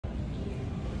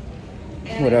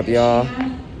What up, y'all?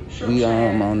 We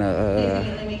on a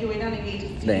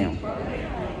damn.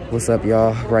 What's up,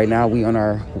 y'all? Right now we on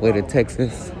our way to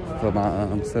Texas for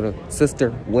my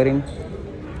sister wedding.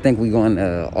 I think we going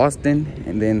to Austin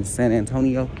and then San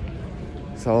Antonio.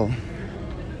 So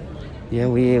yeah,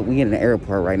 we in the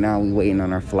airport right now. We waiting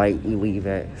on our flight. We leave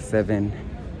at 7.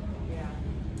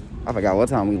 I forgot what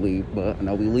time we leave, but I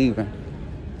know we leaving.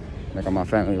 I got my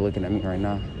family looking at me right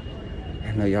now.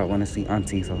 I know y'all want to see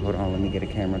Auntie, so hold on. Let me get a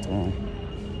camera to him.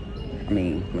 I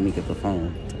mean, let me get the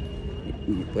phone.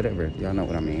 Whatever. Y'all know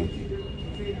what I mean.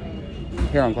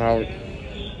 Here, Uncle Howard.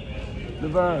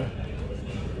 Devon.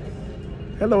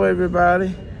 Hello,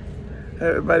 everybody. How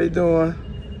everybody doing?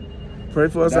 Pray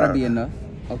for us. That'll be enough.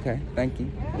 Okay, thank you.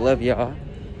 Love y'all.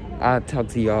 I'll talk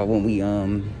to y'all when we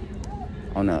on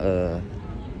the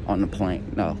plane.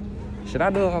 No. Should I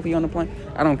do it while we on the plane?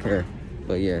 I don't care.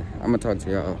 But yeah, I'm gonna talk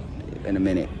to y'all in a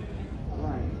minute.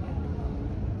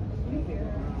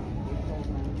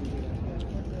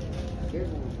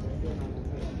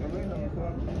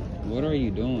 What are you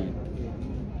doing?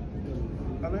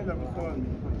 I'm in the recording.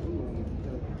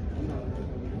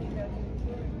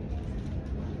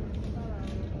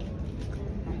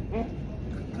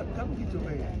 Come get your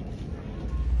man.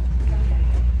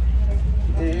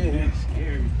 Yeah, it's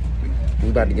scary. We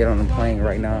about to get on the plane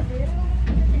right now.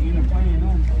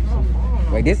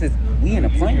 Wait, we in a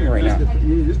plane right now.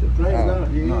 Yeah, this the plane now.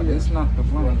 Yeah, no, this is not the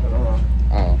plane at all.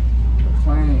 Oh. The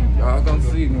plane, y'all gonna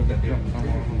see me.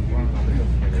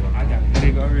 I got a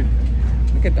big already.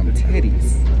 Look at them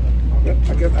titties.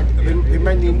 I guess they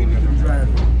might need me to do the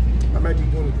driving. I might be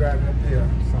doing the driving up there.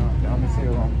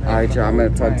 Alright, y'all, I'm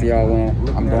gonna talk to y'all when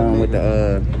I'm done with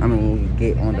when we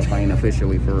get on the plane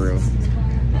officially for real.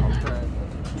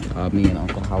 Me and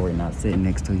Uncle Howard not sitting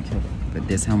next to each other, but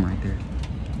this him right there.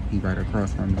 He right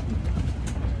across from me.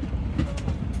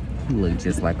 He look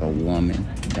just like a woman,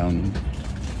 don't he?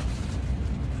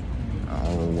 A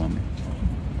old woman.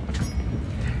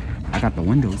 I got the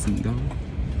window seat though.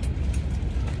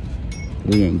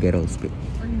 We in ghetto spirit.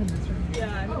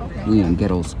 We in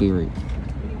ghetto spirit.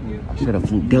 I got a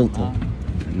Fleet Delta.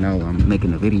 No, I'm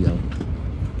making a video.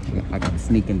 I gotta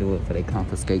sneak into it before they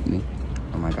confiscate me.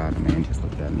 Oh my God, the man just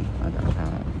looked at me. I gotta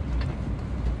hide.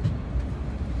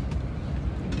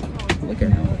 Look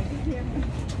at him.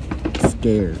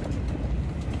 Scared.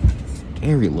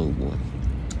 Scary little boy.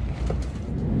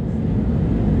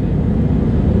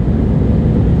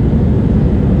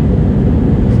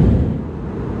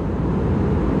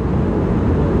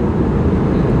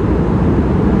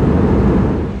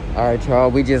 Alright, y'all,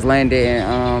 we just landed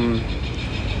in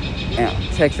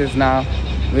Texas now.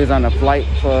 We was on a flight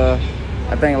for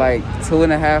I think like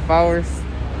 2.5 hours.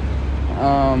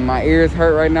 My ears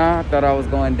hurt right now. I thought I was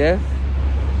going deaf.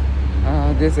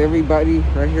 This everybody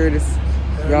right here, this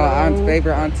y'all aunt's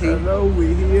favorite auntie. Hello,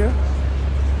 we here.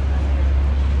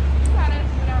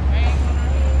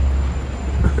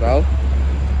 So?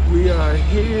 We are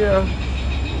here.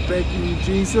 Thank you,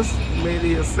 Jesus. Made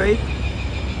it safe.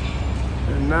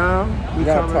 And now we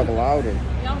gotta talk louder.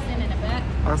 Y'all sitting in the back.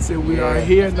 I said we are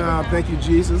here now. Thank you,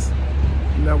 Jesus.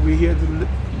 Now we're here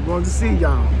going to see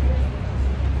y'all.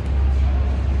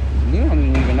 You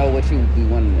don't even know what you be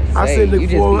wanting to say. I said look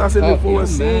forward to Your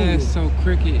seeing you. mask so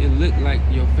crooked, it looked like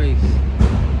your face.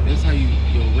 That's how your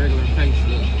regular face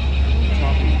look.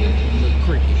 Talking, it look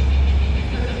crooked.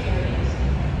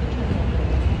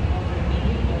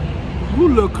 Who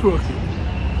look crooked?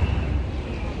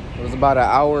 It was about an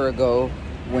hour ago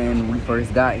when we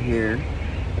first got here,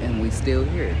 and we still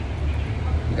here.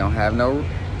 We don't have we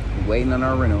waiting on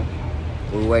our rental.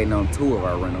 We're waiting on 2 of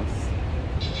our rentals.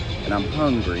 And I'm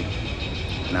hungry.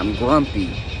 And I'm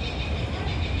grumpy.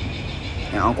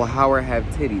 And Uncle Howard have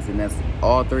titties, and that's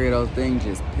all 3 of those things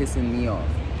just pissing me off.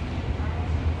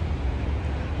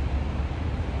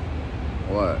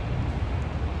 What?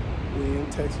 We in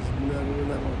Texas. We're not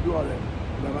gonna do all that.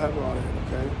 We're not gonna have all that,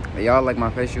 okay? Y'all like my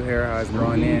facial hair, how it's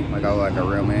growing in? Like I look like a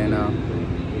real man now.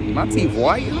 My teeth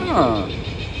white, huh?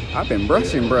 I've been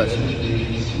brushing.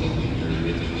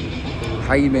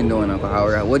 How you been doing, Uncle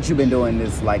Howard? What you been doing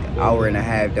this like hour and a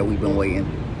half that we've been waiting?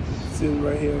 Sitting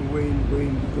right here and waiting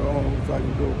to go home so I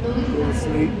can go to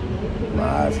sleep. My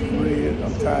eyes are red.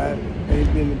 I'm tired.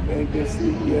 Ain't been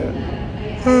asleep yet.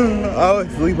 I was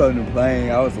asleep on the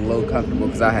plane. I was a little comfortable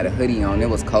because I had a hoodie on. It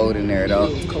was cold in there though.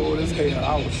 It was cold as hell.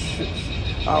 I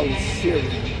was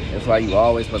shivering. That's why you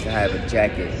always supposed to have a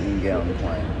jacket when you get on the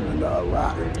plane.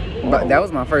 And But that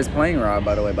was my first plane ride,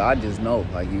 by the way. But I just know,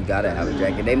 like, you gotta have a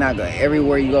jacket. They not gonna,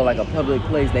 everywhere you go, like a public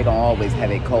place, they gonna always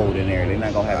have it cold in there. They're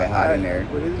not gonna have it hot in there.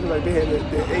 But it's like they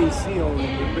had the AC on.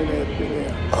 Been there.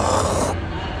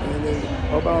 And then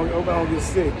Hope I don't get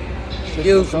sick.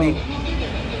 Excuse me.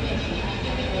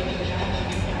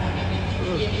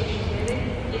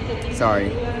 Sorry,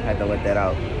 had to let that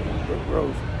out.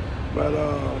 Gross. But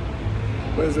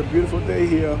it's a beautiful day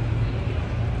here.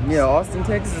 Yeah, Austin,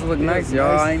 Texas look nice,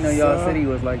 y'all. I didn't know y'all city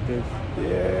was like this.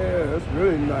 Yeah, it's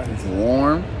really nice. It's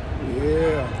warm.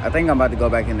 Yeah. I think I'm about to go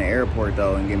back in the airport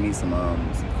though and get me some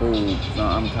food. So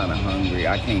I'm kind of hungry.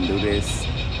 I can't do this.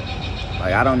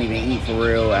 Like, I don't even eat for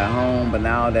real at home, but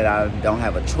now that I don't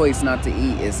have a choice not to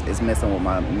eat, it's messing with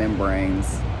my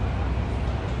membranes.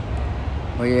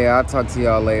 Well, yeah, I'll talk to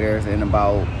y'all later in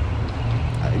about,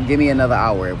 give me another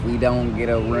hour. If we don't get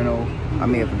a rental, I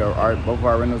mean, if both of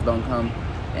our rentals don't come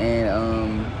and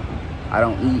I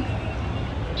don't eat,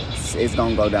 it's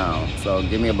gonna go down. So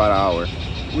give me about an hour.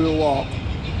 We'll walk.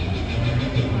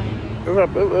 If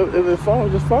the phone,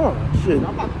 just phone. Shit.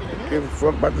 Give a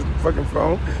fuck about this fucking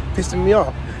phone. Pissing me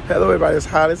off. Hello, everybody. It's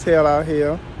hot as hell out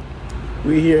here.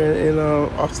 We here in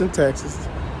Austin, Texas.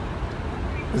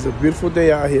 It's a beautiful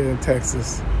day out here in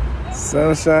Texas.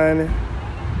 Sun shining.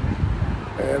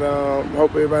 And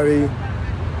hope everybody,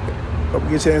 hope we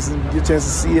get a chance to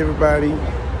see everybody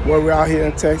while we're out here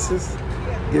in Texas.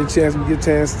 Get a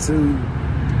chance to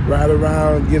ride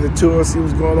around, get a tour, see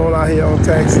what's going on out here on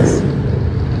Texas.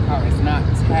 Oh, it's not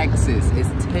Texas, it's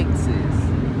Texas.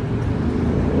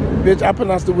 Bitch, I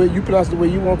pronounce the way you pronounce the way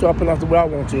you want to, I pronounce the way I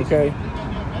want to, okay?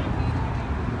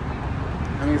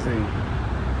 Let me see.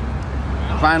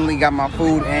 I finally got my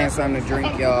food and something to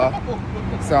drink, y'all.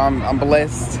 So I'm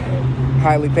blessed,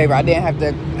 highly favored. I didn't have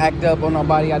to act up on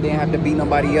nobody. I didn't have to beat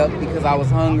nobody up because I was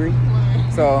hungry.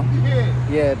 So,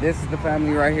 yeah, this is the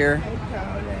family right here.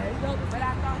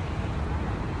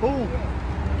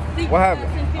 What happened?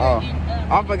 Oh,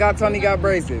 I forgot Tony got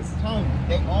braces. Tony,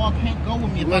 they all can't go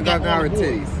with me. Look, I got her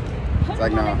titties. It's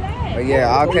like, no. But yeah,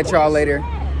 I'll catch y'all later.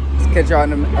 Catch y'all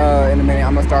in a minute.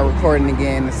 I'm gonna start recording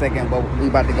again in a second, but we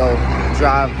about to go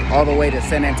drive all the way to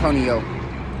San Antonio.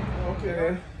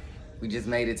 Okay. We just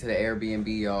made it to the Airbnb,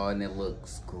 y'all, and it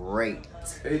looks great.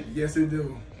 Yes, it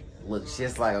do. Looks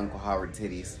just like Uncle Howard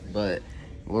titties. But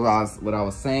what I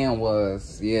was saying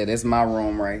was, yeah, this is my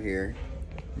room right here.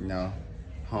 You know,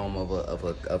 home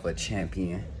of a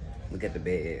champion. Look at the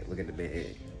bed. Look at the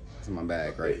bed. It's my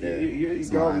bag right there.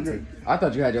 I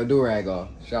thought you had your do-rag off.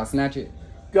 Should I snatch it?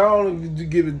 Go on to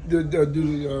give it do the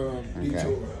detour.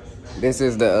 This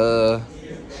is the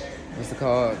what's it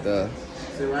called? The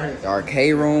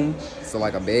arcade room. So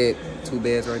like a bed, 2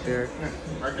 beds right there.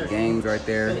 Games right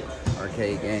there.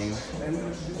 Arcade games. And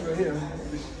this right here.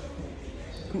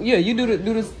 Yeah, you do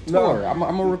this tour. I'm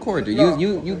gonna record you. No.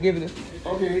 You give it.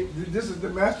 Okay, this is the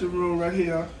master room right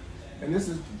here, and this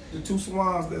is the 2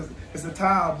 swans. It's a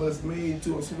tile, but it's made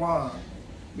into a swan.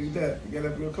 Look at that. You got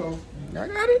that real close? I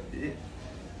got it. Yeah.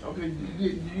 Okay,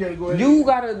 you gotta go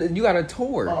ahead. You gotta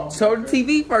tour. Oh, show okay.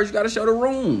 the TV first. You gotta show the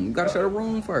room. You gotta show the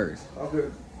room first.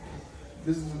 Okay.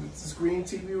 This is the screen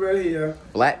TV right here.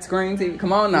 Flat screen TV.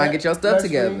 Come on now, get your stuff flat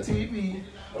together. Screen TV.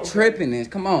 Okay. Tripping this.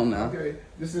 Come on now. Okay.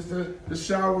 This is the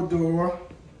shower door.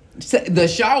 The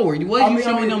shower. What are you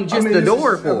showing them just the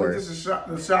door for? This is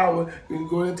the shower. You can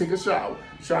go ahead and take a shower.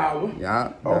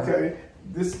 Yeah. Okay.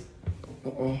 This.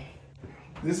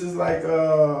 This is like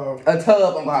a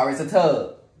tub, Uncle Howard. It's a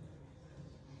tub.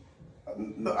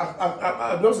 No,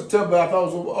 I know it's a tub, but I thought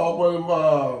it was one of them,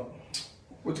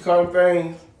 what you call them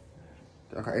things?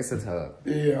 Okay, it's a tub.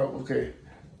 Yeah, okay.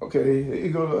 Okay, here you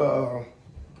go to,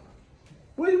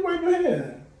 where you wave your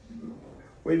hand?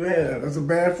 Wave your hand. That's a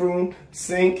bathroom,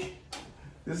 sink.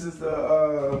 This is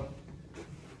the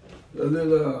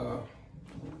little,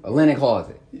 a linen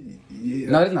closet. yeah.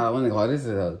 No, it's not a linen closet. This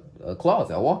is a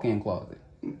closet, a walk-in closet.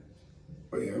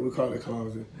 Oh yeah, we call it a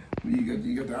closet. You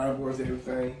got the eyeballs and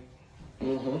everything.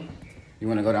 You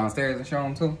want to go downstairs and show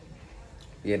them too?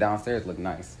 Yeah, downstairs look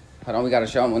nice. Hold on, we got to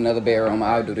show them another bedroom.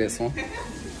 I'll do this one.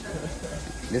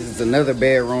 This is another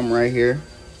bedroom right here.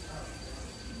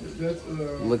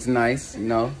 Looks nice, you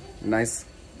know. Nice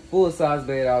full-size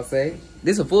bed, I'll say.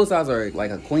 This a full-size or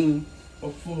like a queen?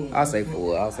 Full. I'll say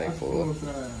full.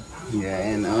 Yeah,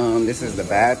 and this is the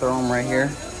bathroom right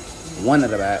here.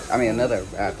 Another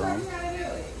bathroom.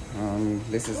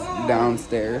 This is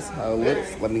downstairs, how it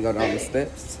looks. Let me go down the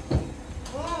steps.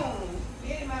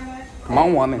 Come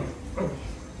on, woman.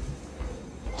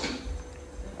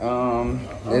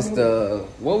 This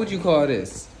what would you call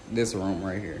this? This room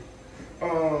right here. I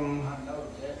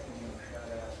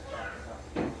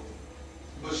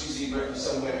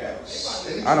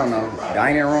don't know.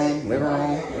 Dining room, living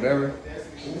room, whatever.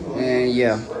 And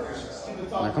yeah.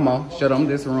 Now come on, show them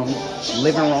this room.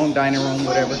 Living room, dining room,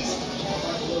 whatever.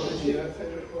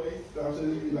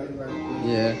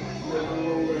 Yeah.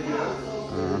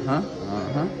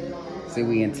 See,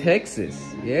 we in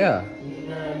Texas. Yeah.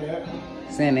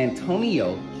 San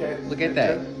Antonio. Look at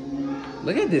that.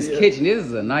 Look at this kitchen. This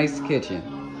is a nice kitchen.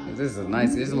 This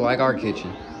is like our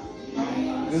kitchen.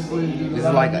 This is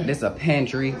like this is a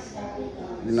pantry.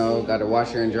 You know, got a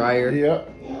washer and dryer.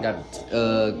 Yep. Got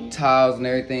towels and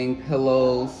everything,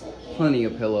 pillows, plenty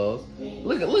of pillows.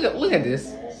 Look at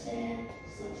this.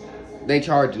 They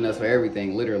charging us for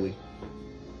everything, literally.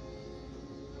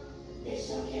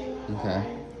 Okay.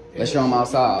 Let's show them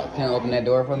outside. Can you open that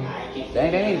door for me?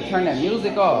 They need to turn that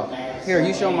music off. Here,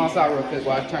 you show them outside real quick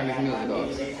while I turn this music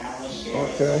off.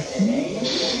 Okay.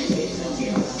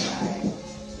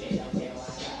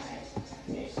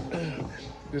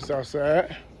 This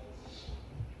outside.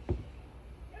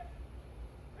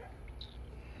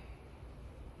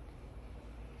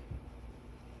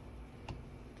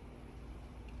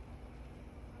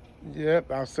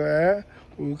 Yep, outside.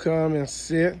 We come and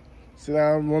sit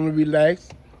down, want to relax,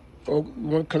 or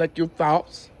want to collect your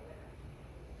thoughts.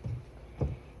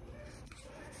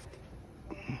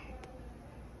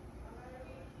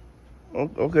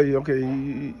 Okay.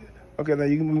 Now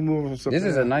you can move on. This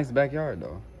is a nice backyard,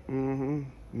 though.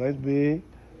 Nice big.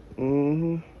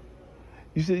 You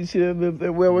see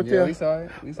that well right there? Yeah, we saw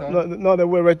it. No, that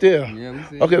well right there. Yeah, we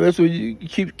see it. Okay, that's what you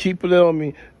keep it on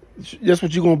me. That's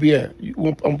what you're gonna be at.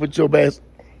 I'm gonna put your bass.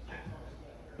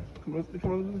 Come on,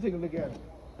 let's take a look at it.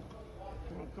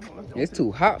 Come on, It's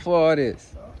too hot for all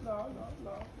this. No.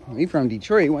 We from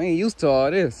Detroit. We ain't used to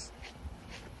all this.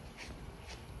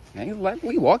 Ain't like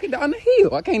we walking down the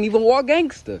hill. I can't even walk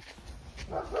gangster.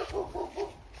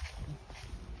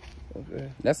 Okay.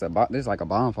 This is like a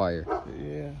bonfire.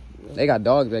 Yeah. They got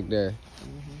dogs back there.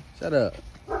 Shut up.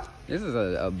 This is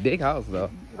a big house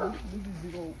though.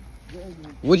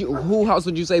 Who house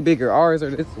would you say bigger, ours or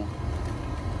this one?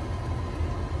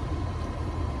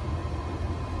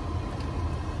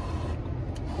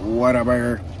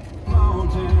 Whataburger.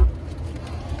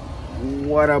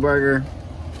 Whataburger.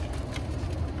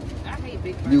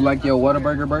 You like your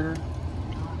Whataburger burger?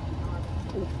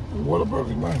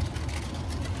 Whataburger, man.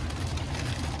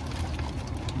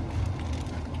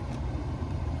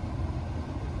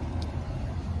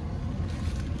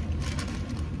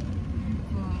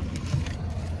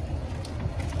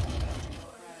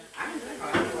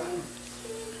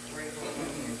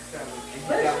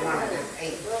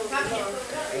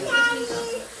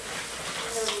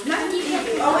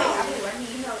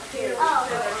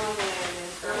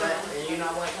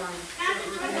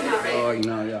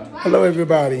 Hello,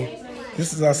 everybody.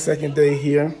 This is our second day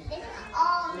here,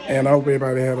 and I hope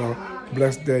everybody had a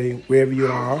blessed day wherever you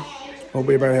are. Hope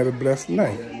everybody had a blessed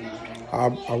night. I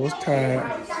was tired,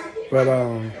 but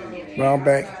I'm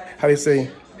back. How they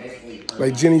say,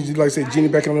 like Jenny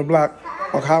back on the block.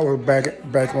 Like I was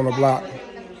back on the block,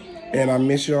 and I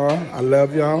miss y'all. I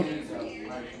love y'all.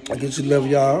 I get you love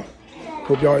y'all.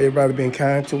 Hope everybody been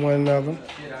kind to one another.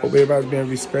 Hope everybody been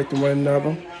respecting one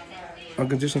another.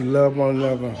 Unconditionally love one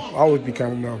another. Always be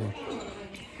kind to another.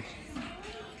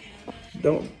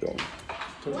 Don't.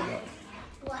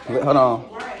 Wait, hold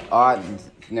on.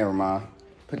 Never mind.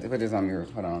 Put this on your.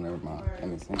 Hold on. Never mind. Let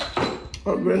me see.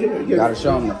 Oh, right here. You gotta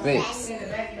show them the fix.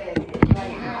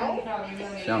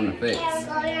 Show them the fix.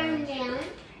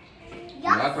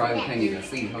 I probably can't even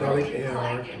see. Hold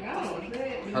on.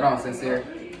 Hold on, Sincere.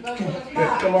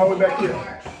 Come all the way back here.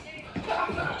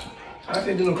 I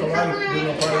can't do no karate.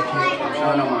 I'm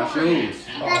showing them my shoes.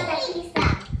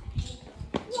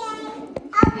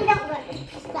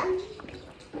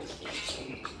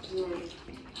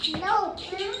 No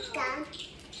pizza.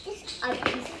 It's a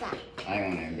pizza. I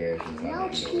ain't gonna embarrass you. No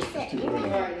pizza.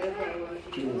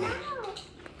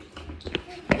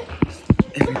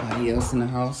 Everybody else in the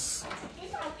house.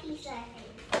 It's a pizza.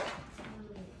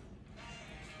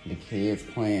 The kids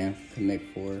playing Connect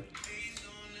 4.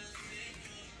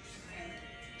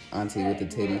 Auntie with the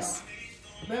titties.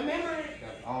 Remember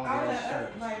all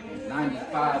that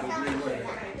 95 degree weather.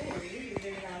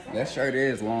 That shirt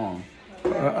is long.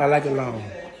 I like it long.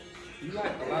 You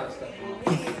like a lot of stuff.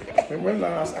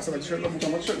 I said my shirt. Look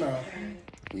at my shirt now.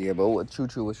 Yeah, but what Choo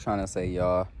Choo was trying to say,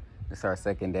 y'all, it's our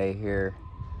second day here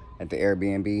at the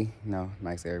Airbnb. No,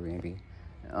 nice Airbnb.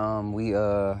 We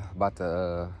about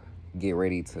to get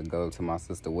ready to go to my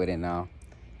sister's wedding now.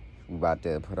 We about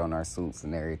to put on our suits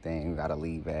and everything. We gotta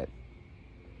leave at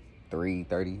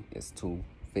 3:30. It's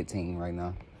 2:15 right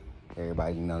now.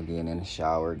 Everybody, getting in the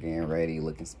shower, getting ready,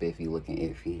 looking spiffy, looking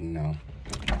iffy,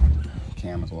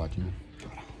 Camera's watching me.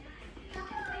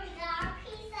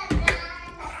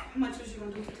 How much was you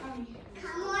gonna do for Tommy?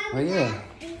 Oh yeah,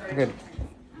 I got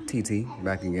TT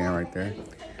back again right there.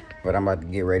 But I'm about to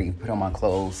get ready, put on my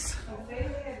clothes.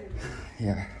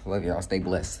 Yeah, love y'all. Stay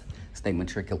blessed, stay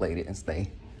matriculated, and stay.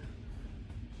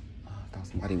 I thought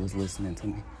somebody was listening to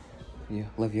me. Yeah,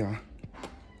 love y'all.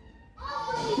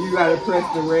 You gotta press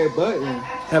the red button.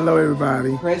 Hello,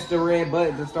 everybody. Press the red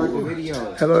button to start the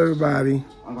video. Hello, everybody.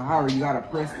 Uncle Howard, you gotta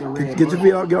press the red Get button.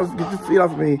 your feet off. Get your feet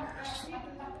off me.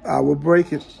 I will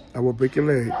break it. I will break your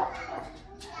leg.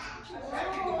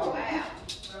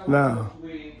 Now,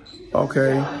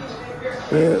 okay.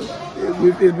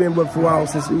 It's been about 4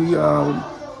 hours since we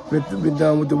been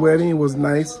done with the wedding. It was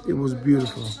nice. It was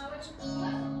beautiful.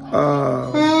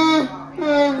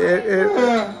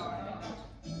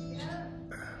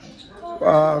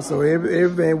 So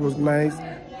everything was nice.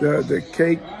 The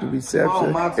cake, the reception.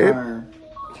 Oh, my turn.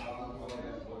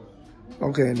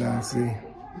 Okay, now see.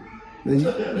 You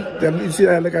see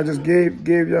that look I just gave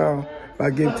y'all? I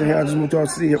gave it to him. I just want y'all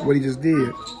to see what he just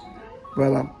did.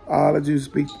 But I'll let you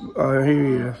speak. Here he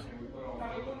is.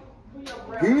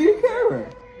 Give me the camera.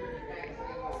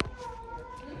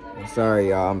 Sorry,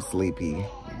 y'all, I'm sleepy.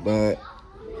 But,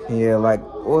 yeah, like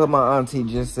what my auntie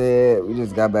just said, we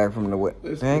just got back from the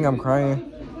wedding. Dang, I'm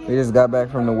crying. We just got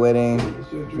back from the wedding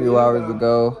a few hours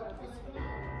ago.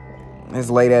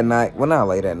 It's late at night. Well, not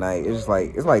late at night. It's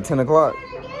like 10 o'clock.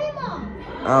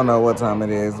 I don't know what time it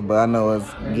is, but I know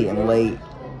it's getting late.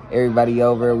 Everybody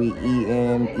over, we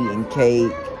eating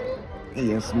cake,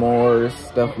 eating s'mores,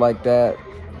 stuff like that.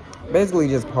 Basically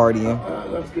just partying.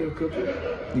 I'm still cooking.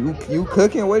 You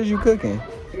cooking? What is you cooking?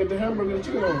 I got the hamburger and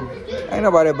chicken on. Ain't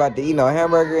nobody about to eat no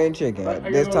hamburger and chicken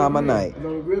this time of night. It's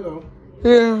on the grill though.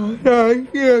 Yeah,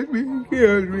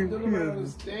 excuse me. Don't nobody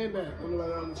understand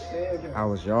that. I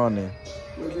was yawning.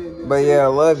 But yeah,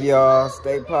 love y'all.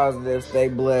 Stay positive, stay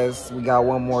blessed. We got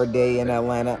one more day in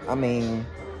Atlanta. I mean,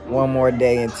 one more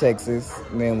day in Texas,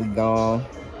 and then we gone.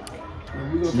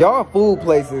 Y'all food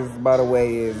places, by the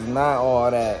way, is not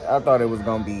all that. I thought it was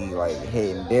gonna be like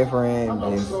hitting different,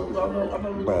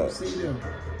 but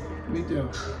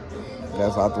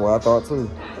that's what I thought too.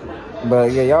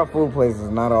 But yeah, y'all food places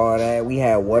not all that. We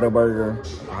had Whataburger.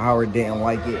 Howard didn't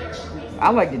like it. I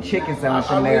like the chicken sandwich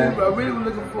from there. I really was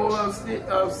looking forward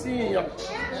to seeing y'all.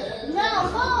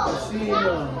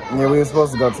 Yeah, we were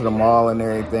supposed to go to the mall and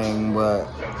everything, but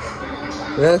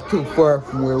that's too far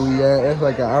from where we at. That's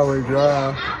like an hour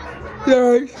drive.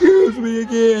 Yeah, excuse me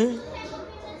again.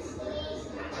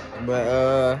 But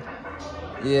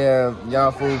yeah,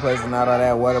 y'all food places not all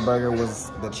that. Whataburger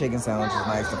was, the chicken sandwich was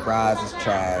nice. The fries is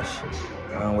trash.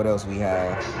 What else we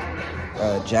have?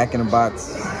 Jack in the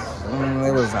Box.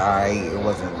 It was alright. It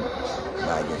wasn't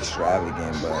like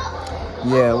extravagant, but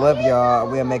yeah, love y'all.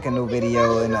 We'll make a new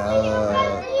video in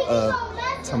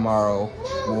tomorrow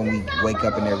when we wake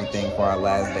up and everything for our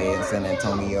last day in San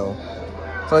Antonio.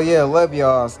 So yeah, love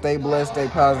y'all. Stay blessed, stay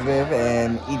positive,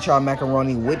 and eat y'all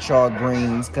macaroni with y'all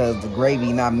greens, cause the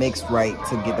gravy not mixed right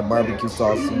to get the barbecue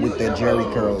sauce with the Jerry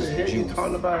Curls juice.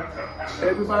 Talking about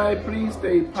everybody, please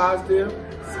stay positive,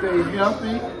 stay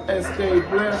healthy, and stay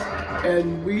blessed.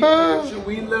 And we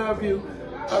love you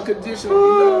unconditionally. We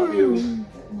love you.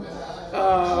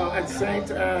 At the same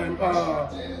time,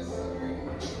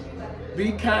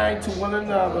 be kind to one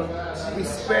another,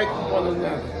 respect one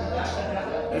another.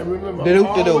 And remember,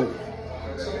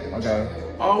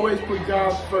 always put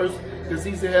God first, because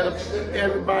He's ahead of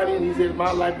everybody, and He's ahead of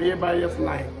my life and everybody else's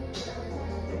life.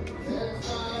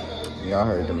 Y'all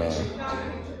heard the man.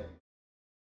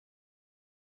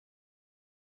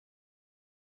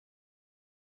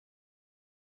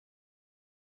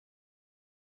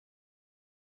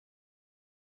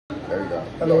 There you go.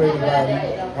 Hello, everybody.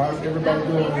 How's everybody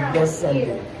doing on this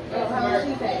Sunday?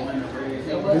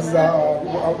 This is our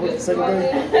second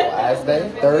day? Last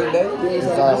day? Third day? This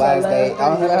is our last day.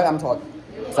 I'm talking.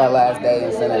 It's our last day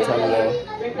in San Antonio.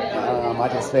 I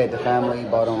just fed the family,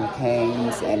 bought them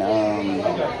Cane's and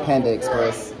Panda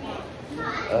Express.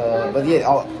 But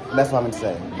yeah, that's what I'm gonna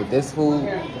say. With this food,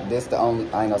 this the only,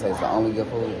 I ain't gonna say it's the only good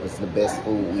food. It's the best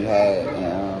food we had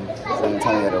in San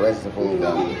Antonio. The rest of the food,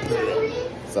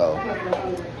 so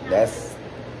that's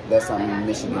something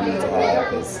Michigan needs to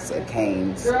have, is a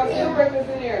Cane's.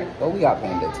 Well, we got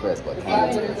Panda Express, but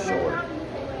Cane's for sure.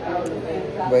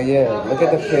 But yeah, look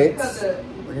at the fits.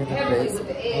 Look at the fits.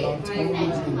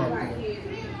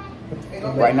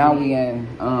 Right now we in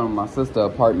my sister's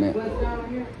apartment.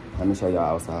 Let me show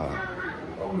y'all outside.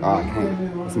 Oh, I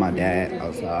can't. It's my dad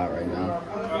outside right now.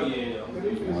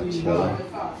 I'm chilling.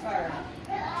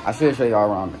 I should show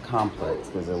y'all around the complex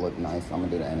because it look nice. I'm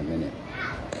gonna do that in a minute.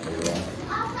 Yeah.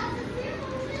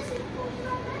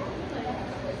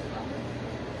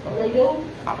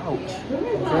 Ouch.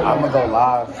 I'm gonna go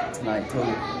live tonight too.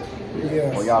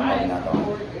 Yes. Well, y'all probably not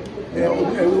going.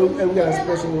 And we got a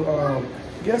special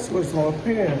guest who's going to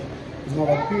appear. He's going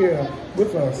to appear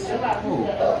with us.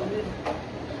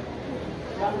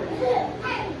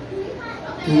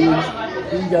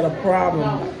 He got a problem.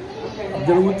 I'm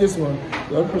dealing with this one.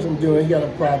 The other person I'm dealing, he got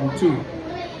a problem too.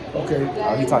 Okay.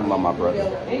 Oh, he talking about my brother.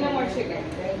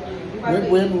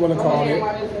 Whatever you want to call it.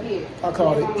 I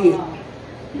call it.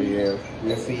 Yeah,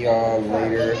 we'll see y'all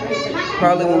later.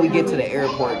 Probably when we get to the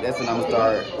airport, that's when I'm gonna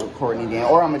start recording again.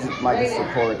 Or I'm gonna might just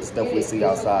record stuff we see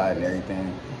outside and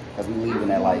everything. Cause we leaving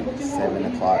at like 7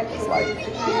 o'clock. It's like,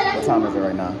 what time is it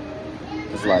right now?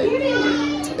 It's like,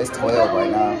 it's 12 right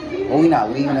now. Well, we not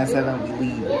leaving at 7, we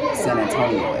leave San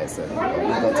Antonio at 7. But we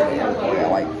go to the airport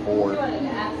at like 4.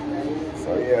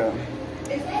 So yeah,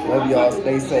 love y'all,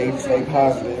 stay safe, stay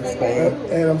positive, stay.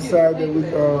 And I'm sorry that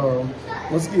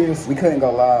we couldn't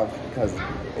go live because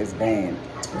it's banned.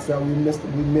 So we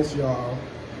miss y'all.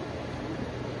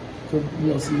 To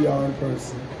see y'all in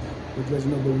person. But let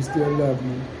you know, but we still love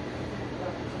you.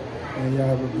 And y'all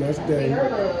have a blessed day.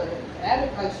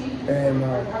 And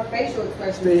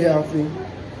stay healthy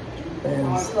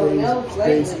and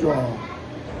stay strong.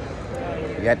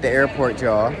 We at the airport,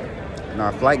 y'all, and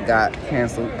our flight got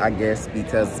canceled, I guess,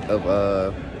 because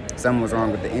of something was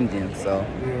wrong with the engine. So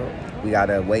we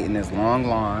gotta wait in this long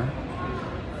line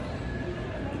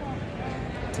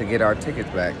to get our tickets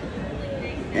back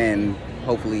and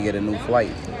hopefully get a new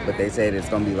flight. But they said it's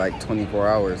gonna be like 24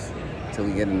 hours till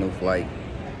we get a new flight.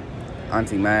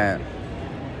 Auntie mad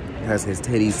because his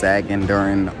titties sagging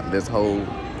during this whole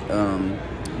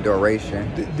duration.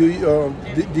 Do you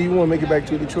want to make it back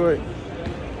to Detroit?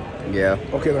 Yeah.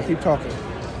 Okay, now keep talking.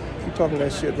 Keep talking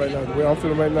that shit right now. The way I'm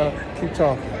feeling right now, keep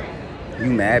talking.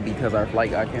 You mad because our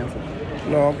flight got canceled?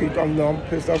 No, I'm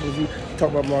pissed off because you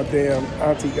talk about my damn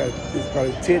auntie got his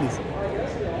titties.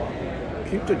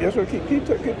 Keep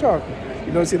talking.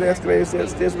 You know, see the escalator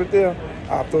stairs right there?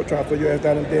 I'll try to throw your ass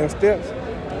down them damn steps.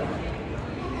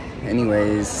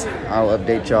 Anyways, I'll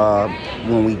update y'all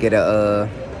when we get a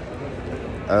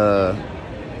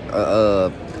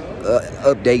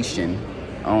updation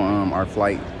on our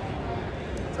flight.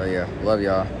 So yeah, love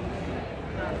y'all.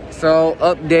 So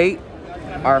update,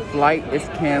 our flight is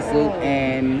canceled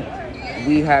and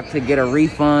we have to get a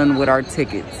refund with our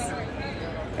tickets.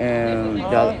 And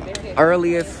the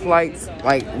earliest flights,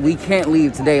 like we can't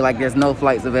leave today, like there's no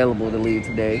flights available to leave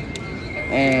today.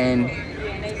 And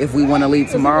if we want to leave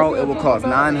tomorrow, it will cost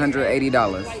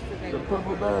 $980.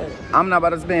 I'm not about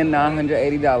to spend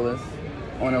 $980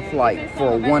 on a flight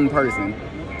for one person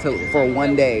for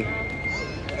one day.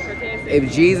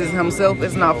 If Jesus himself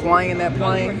is not flying that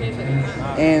plane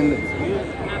and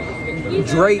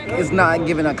Drake is not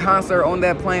giving a concert on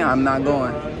that plane, I'm not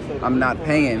going. I'm not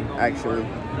paying, actually.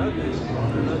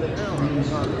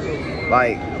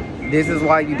 Like, this is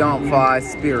why you don't fly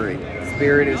Spirit.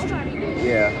 Spirit is,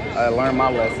 yeah, I learned my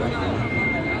lesson.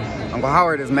 Uncle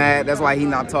Howard is mad. That's why he's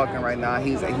not talking right now.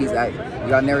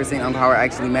 Y'all never seen Uncle Howard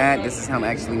actually mad. This is him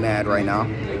actually mad right now.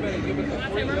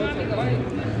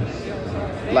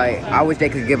 Like, I wish they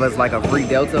could give us like a free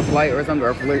Delta flight or something, or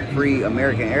a free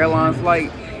American Airlines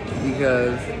flight,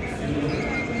 because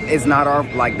it's not our,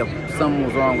 like, something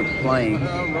was wrong with the plane.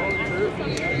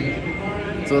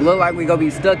 So it looked like we gonna be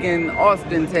stuck in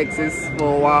Austin, Texas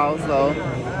for a while, so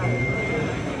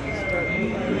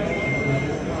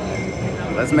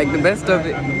let's make the best of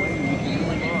it.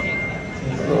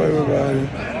 Hello everybody.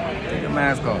 Take a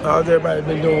mask off. How's everybody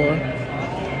been doing?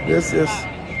 This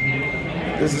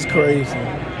is crazy.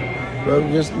 But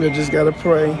we just gotta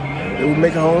pray that we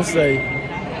make it home safe.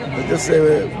 But just say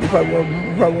we probably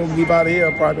won't leave out of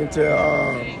here probably until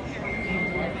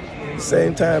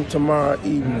same time tomorrow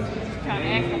evening.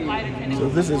 So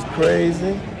this is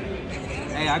crazy.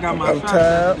 Hey, I got my I'm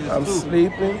tired. I'm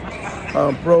sleeping.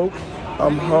 I'm broke.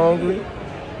 I'm hungry.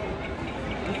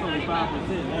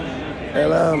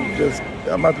 And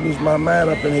I'm about to lose my mind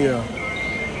up in here.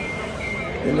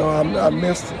 You know, I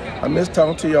miss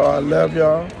talking to y'all. I love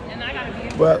y'all.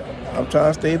 But I'm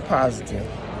trying to stay positive.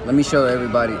 Let me show them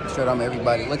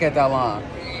everybody. Look at that line.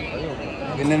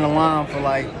 Been in the line for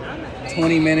like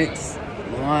 20 minutes.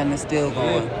 The line is still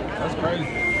going. That's crazy.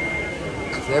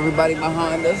 So everybody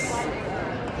behind us.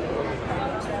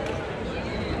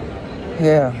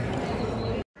 Yeah.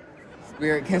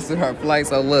 Spirit canceled our flight,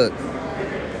 so look.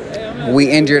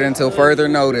 We injured until further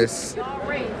notice.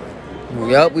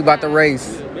 Yup, we about to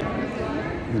race.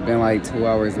 It's been like 2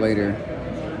 hours later.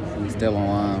 We still on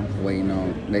line, waiting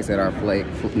on. They said our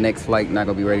next flight not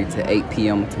gonna be ready till 8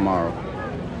 p.m. tomorrow.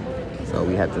 So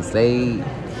we have to stay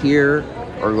here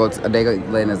or they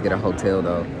letting us get a hotel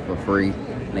though for free.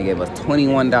 And they gave us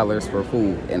 $21 for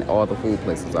food, and all the food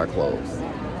places are closed.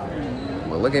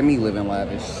 Well, look at me living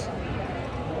lavish.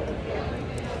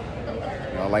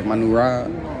 Y'all like my new ride?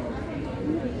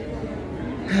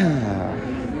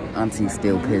 Auntie's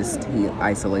still pissed. He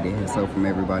isolated himself from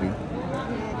everybody.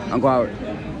 Uncle Howard,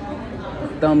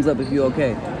 thumbs up if you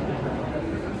okay.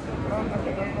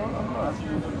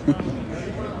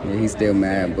 Yeah, he's still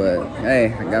mad, but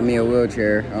hey, I got me a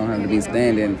wheelchair. I don't have to be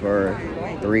standing for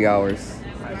 3 hours.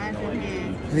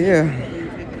 Yeah.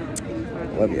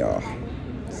 Love y'all.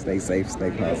 Stay safe,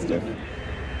 stay positive.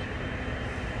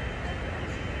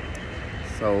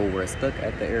 So we're stuck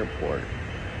at the airport,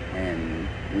 and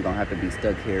we're gonna have to be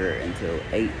stuck here until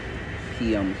 8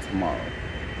 p.m. tomorrow.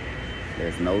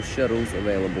 There's no shuttles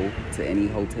available to any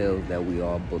hotels that we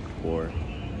all booked for.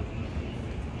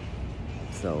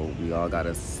 So we all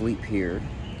gotta sleep here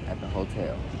at the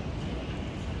hotel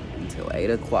until 8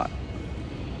 o'clock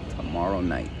tomorrow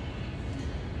night.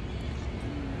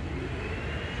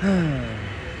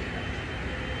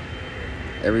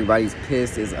 Everybody's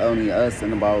pissed. It's only us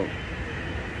and about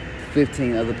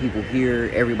 15 other people here.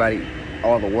 Everybody,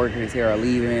 all the workers here are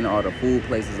leaving. All the food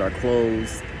places are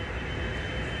closed.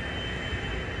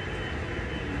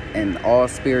 And all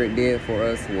Spirit did for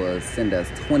us was send us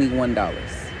 $21.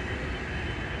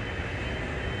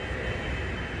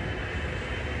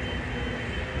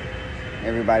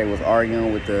 Everybody was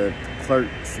arguing with the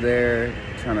clerks there,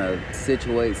 trying to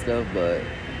situate stuff, but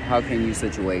how can you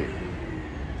situate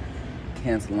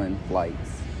canceling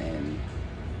flights and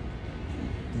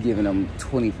giving them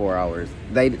 24 hours?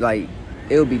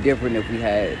 It would be different if we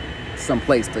had some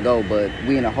place to go, but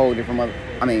we in a whole different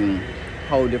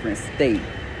state.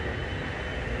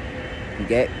 We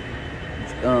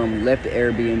left the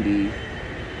Airbnb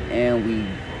and we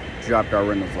dropped our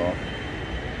rentals off.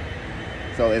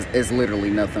 So it's literally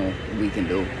nothing we can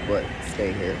do but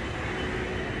stay here.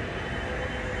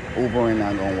 Ubering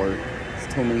not gonna work. It's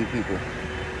too many people.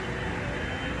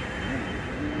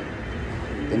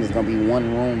 Then there's gonna be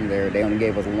one room there. They only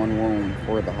gave us one room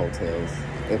for the hotels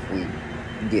if we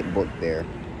get booked there.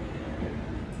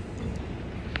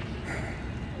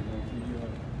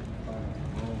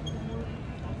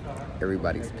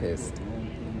 Everybody's pissed.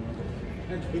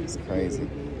 It's crazy.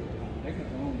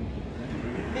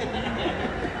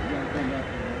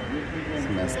 It's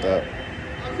messed up.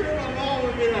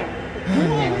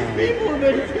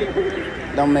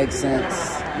 Don't make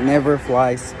sense. Never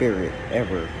fly Spirit,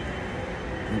 ever.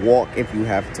 Walk if you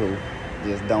have to.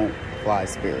 Just don't fly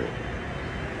Spirit.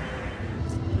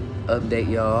 Update,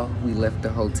 y'all. We left the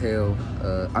hotel.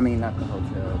 Not the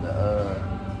hotel.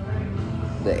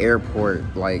 The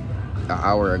airport like an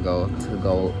hour ago to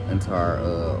go into our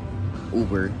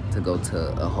Uber to go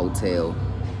to a hotel,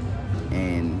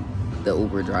 and the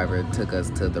Uber driver took us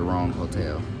to the wrong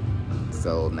hotel.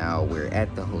 So now we're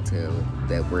at the hotel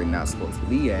that we're not supposed to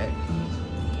be at,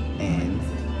 and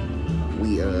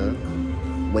we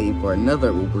waiting for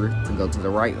another Uber to go to the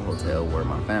right hotel where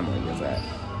my family is at,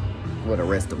 where the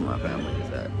rest of my family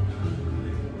is at.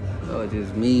 So it's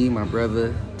just me, my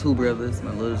brother, two brothers,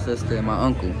 my little sister, and my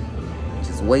uncle,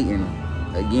 just waiting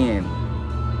again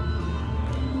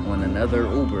on another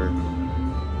Uber.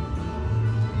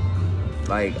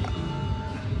 Like,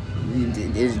 it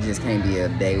just can't be a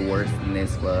day worse than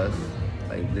this for us.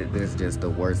 Like, this is just the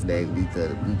worst day we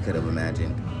could have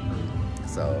imagined.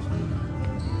 So,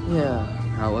 yeah,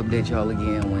 I'll update y'all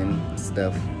again when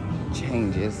stuff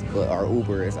changes. But our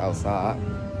Uber is outside.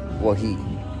 Well, he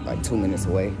like 2 minutes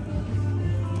away.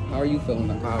 How are you feeling,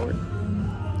 Howard?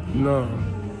 Numb.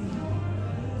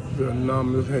 I feel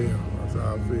numb as hell. That's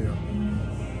how I feel.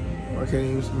 I can't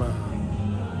even smile.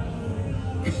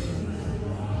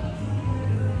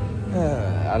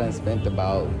 I done spent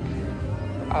about,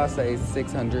 I'll say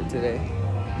 600 today,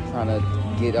 trying to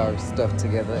get our stuff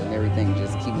together, and everything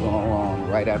just keep going wrong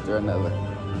right after another.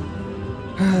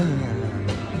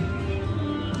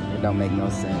 It don't make no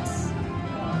sense.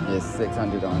 Just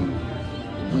 600 on,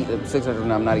 600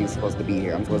 when I'm not even supposed to be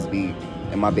here. I'm supposed to be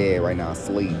in my bed right now,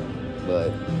 asleep.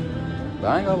 But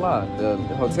I ain't gonna lie, the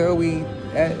hotel we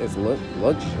at is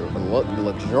luxurious.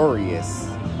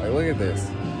 Like, look at this.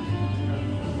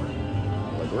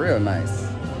 Look real nice.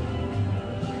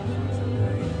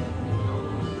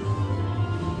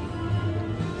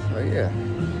 So yeah,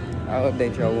 I'll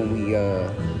update y'all when we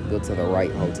go to the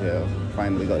right hotel.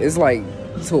 Finally go. It's like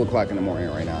 2 o'clock in the morning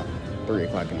right now. 3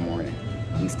 o'clock in the morning.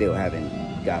 We still haven't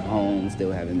got home.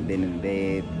 Still haven't been in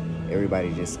bed.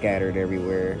 Everybody just scattered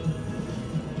everywhere.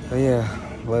 But yeah,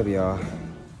 love y'all.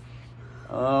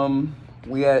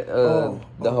 We at the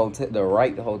hotel, the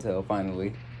right hotel,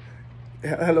 finally.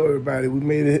 Hello, everybody. We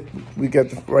made it. We got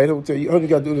the right hotel. You only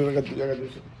got to do this. I got to do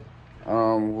this.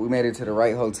 We made it to the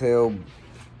right hotel.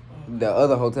 The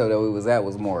other hotel that we was at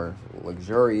was more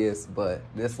luxurious, but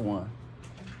this one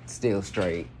still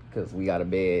straight because we got a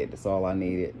bed. That's all I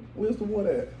needed. Where's the one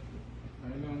at?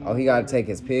 Oh, he got to take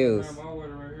his pills.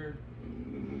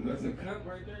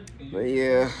 But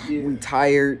yeah, we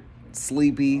tired,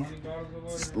 sleepy.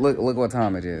 Look what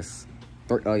time it is.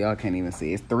 Oh, y'all can't even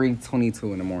see. It's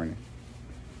 3:22 in the morning.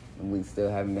 And we still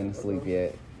haven't been asleep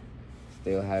yet.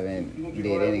 Still haven't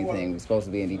did anything. We're supposed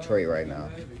to be in Detroit right now.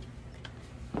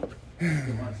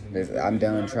 I'm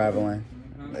done traveling.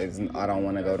 I don't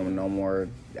want to go to no more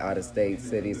out-of-state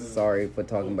cities. Sorry for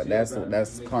talking about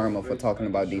that's karma for talking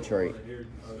about Detroit.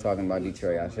 Talking about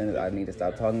Detroit. I need to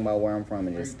stop talking about where I'm from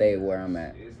and just stay where I'm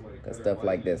at. Because stuff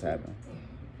like this happen.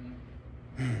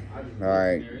 All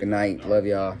right. Good night. Love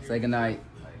y'all. Say good night.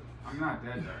 I'm not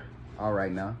that dark. All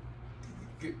right now.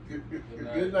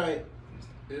 Good night.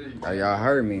 Oh, y'all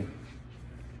heard me. You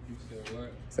said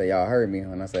what? Say y'all heard me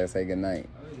when I said say good night.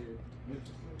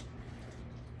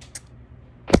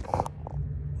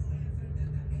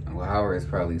 Well, Howard is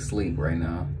probably asleep right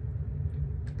now.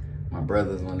 My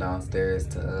brothers went downstairs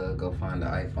to go find the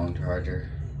iPhone charger.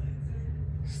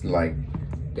 It's like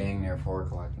dang near 4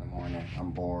 o'clock in the morning.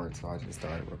 I'm bored, so I just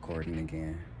started recording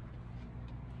again.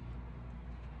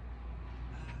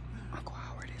 Uncle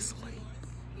Howard is asleep.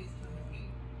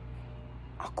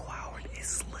 Uncle Howard is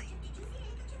asleep.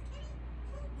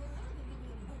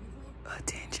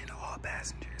 Attention all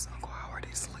passengers. Uncle Howard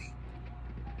is asleep.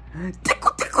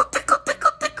 Tickle, tickle, tickle,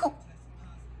 tickle, tickle.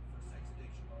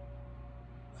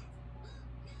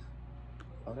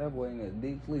 Oh, that boy in a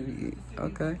deep sleep.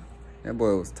 Okay. That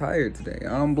boy was tired today.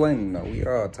 I don't blame him though. We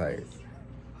are all tired.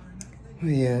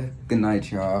 Yeah. Good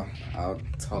night, y'all. I'll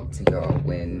talk to y'all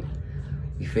when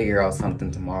we figure out something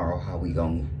tomorrow, how we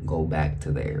gonna go back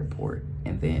to the airport.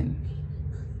 And then,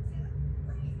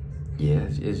 yeah,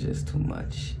 it's just too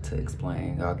much to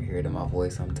explain. Y'all can hear it in my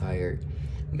voice. I'm tired.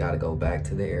 We gotta go back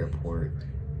to the airport.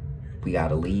 We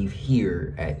gotta leave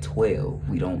here at 12.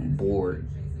 We don't board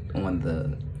on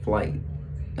the flight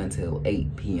until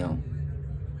 8 p.m.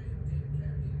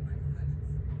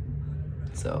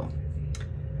 So,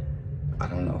 I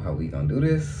don't know how we gonna do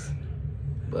this,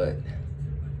 but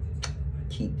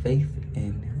keep faith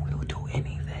and we'll do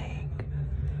anything.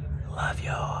 Love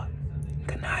y'all.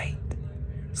 Good night.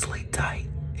 Sleep tight,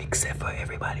 except for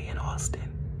everybody in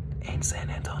Austin and San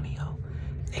Antonio.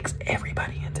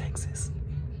 Everybody in Texas.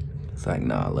 It's like,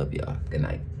 no, I love y'all. Good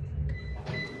night.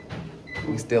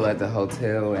 We still at the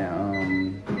hotel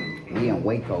and we in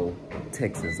Waco,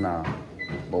 Texas now.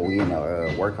 But we in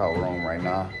a workout room right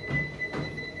now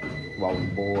while we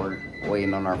board,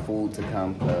 waiting on our food to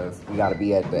come because we gotta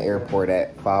be at the airport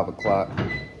at 5 o'clock,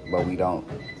 but we don't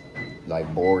like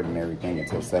board and everything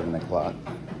until 7 o'clock.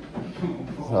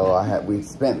 So I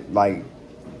spent like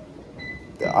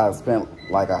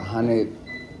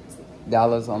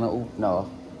 $100 on the Uber. No,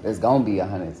 it's gonna be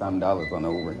 $100-something on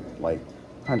the Uber, like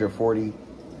 140,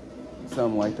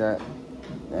 something like that.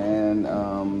 And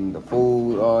the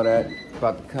food, all that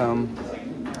about to come.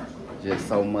 Just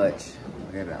so much.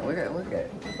 Look at that. Look at.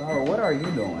 Oh, what are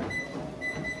you doing?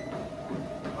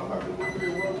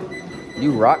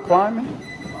 You rock climbing?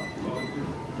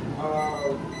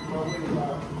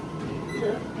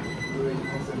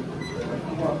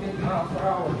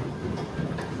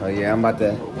 Oh yeah, I'm about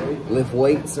to lift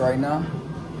weights right now.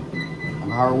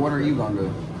 Howard, what are you gonna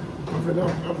do? I'm finna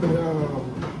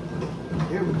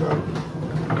here we go.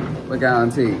 Look out on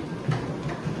T.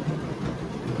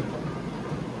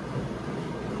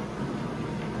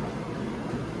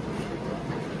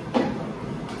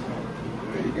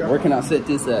 Where can I set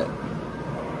this at?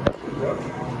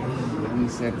 Let me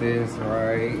set this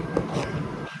right.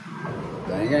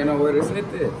 I ain't got nowhere to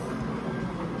set this.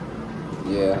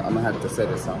 Yeah, I'm gonna have to set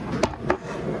it somewhere.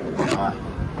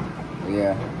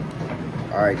 Yeah.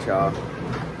 Alright, y'all.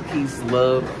 Peace,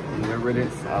 love, remember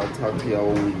this. I'll talk to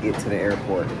y'all when we get to the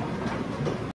airport.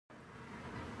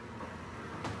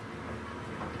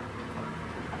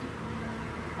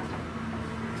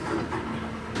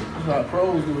 That's how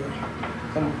pros do it.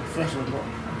 I'm a professional bro.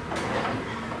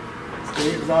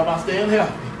 It's all about staying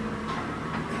healthy.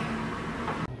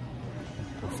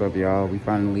 What's up, y'all? We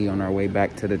finally on our way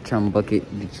back to the Chum Bucket,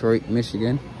 Detroit,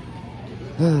 Michigan.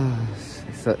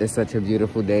 It's such a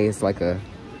beautiful day. It's like a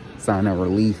sign of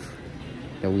relief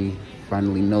that we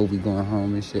finally know we going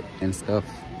home and shit and stuff.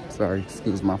 Sorry,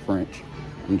 excuse my French.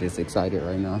 I'm just excited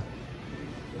right now.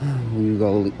 We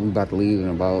about to leave in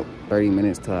about 30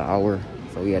 minutes to an hour.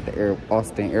 So we at the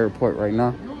Austin airport right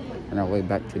now. On our way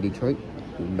back to Detroit.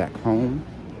 We're back home.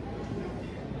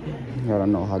 I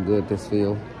don't know how good this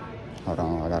feels. Hold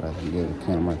on, I gotta give the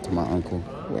camera to my uncle.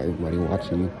 Where everybody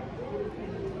watching me.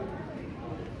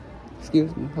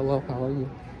 Excuse me, hello, how are you?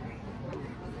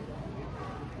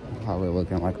 Probably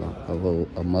looking like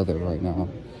a mother right now.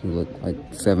 She look like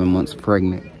 7 months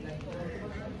pregnant.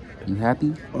 You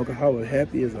happy? Uncle Howard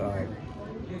happy as a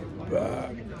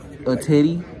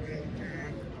titty?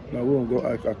 No, we won't go.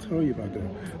 I told you about that.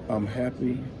 I'm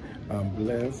happy. I'm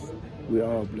blessed. We're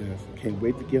all blessed. Can't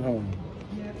wait to get home.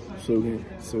 So we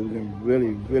can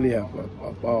really have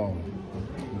a ball.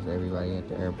 There's everybody at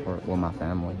the airport. Well, my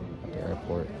family at the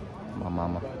airport. My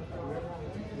mama.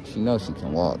 She knows she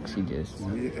can walk.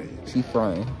 She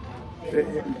fronting.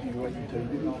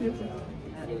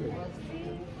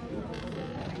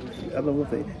 I know one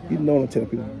thing. You don't tell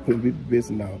people putting people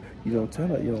business now. You don't tell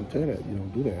that. You don't tell that. You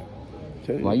don't do that.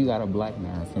 Why you got a black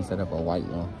mask instead of a white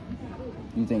one?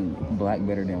 You think black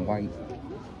better than white?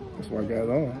 That's why I got it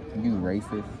on. You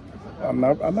racist? I'm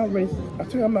not racist. I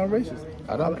tell you I'm not racist.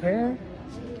 I don't care.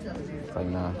 It's like,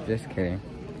 nah, just kidding.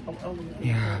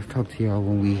 Yeah, I'll talk to y'all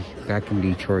when we back in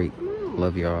Detroit.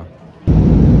 Love y'all.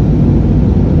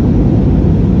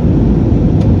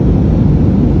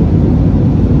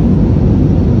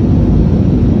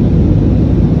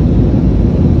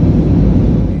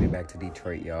 Made it back to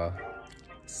Detroit, y'all.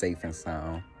 Safe and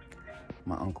sound.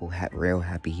 My uncle real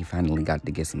happy he finally got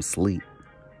to get some sleep.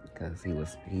 Cause he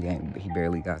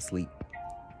barely got sleep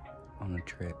on the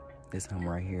trip. This him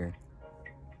right here.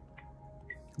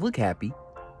 Look happy.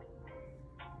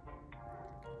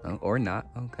 Oh, or not,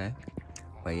 okay.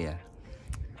 But yeah,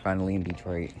 finally in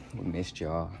Detroit. We missed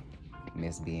y'all.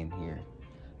 Miss being here.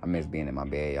 I miss being in my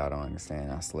bed, y'all don't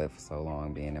understand. I slept for so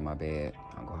long being in my bed.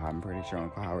 I'm pretty sure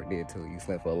Uncle Howard did too. You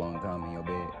slept for a long time in your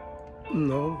bed.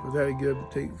 No, because I didn't get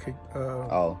up to take.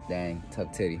 Oh, dang,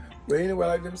 tough titty. But anyway,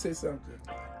 let me say something.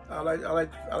 I like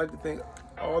to thank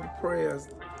all the prayers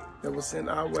that were sent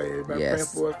our way. Everybody praying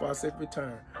for us for our safe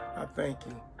return. I thank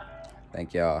you.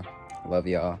 Thank y'all. Love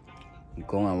y'all. I'm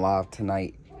going live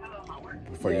tonight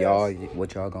for y'all.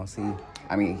 What y'all gonna see?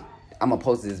 I mean, I'm gonna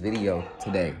post this video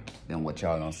today. Then what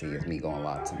y'all gonna see is me going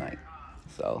live tonight.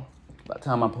 So by the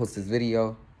time I post this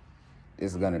video,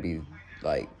 this is gonna be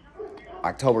like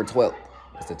October 12th.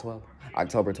 It's the 12th.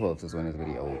 October 12th is when this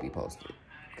video will be posted.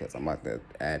 Because I'm about to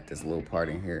add this little part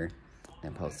in here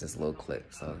and post this little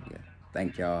clip. So yeah,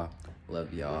 thank y'all.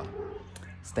 Love y'all.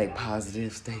 Stay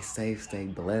positive, stay safe, stay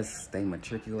blessed, stay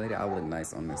matriculated. I look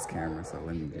nice on this camera, so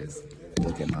let me just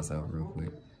look at myself real quick.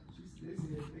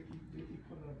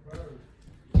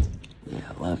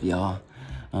 Yeah, love y'all.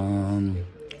 Going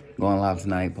live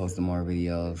tonight, posting more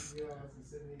videos.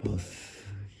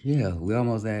 Yeah, we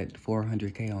almost at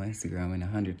 400K on Instagram and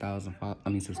 100,000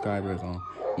 subscribers on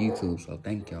YouTube. So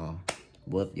thank y'all.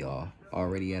 Love y'all.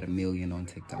 Already at 1 million on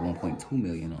TikTok, 1.2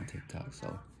 million on TikTok.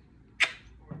 So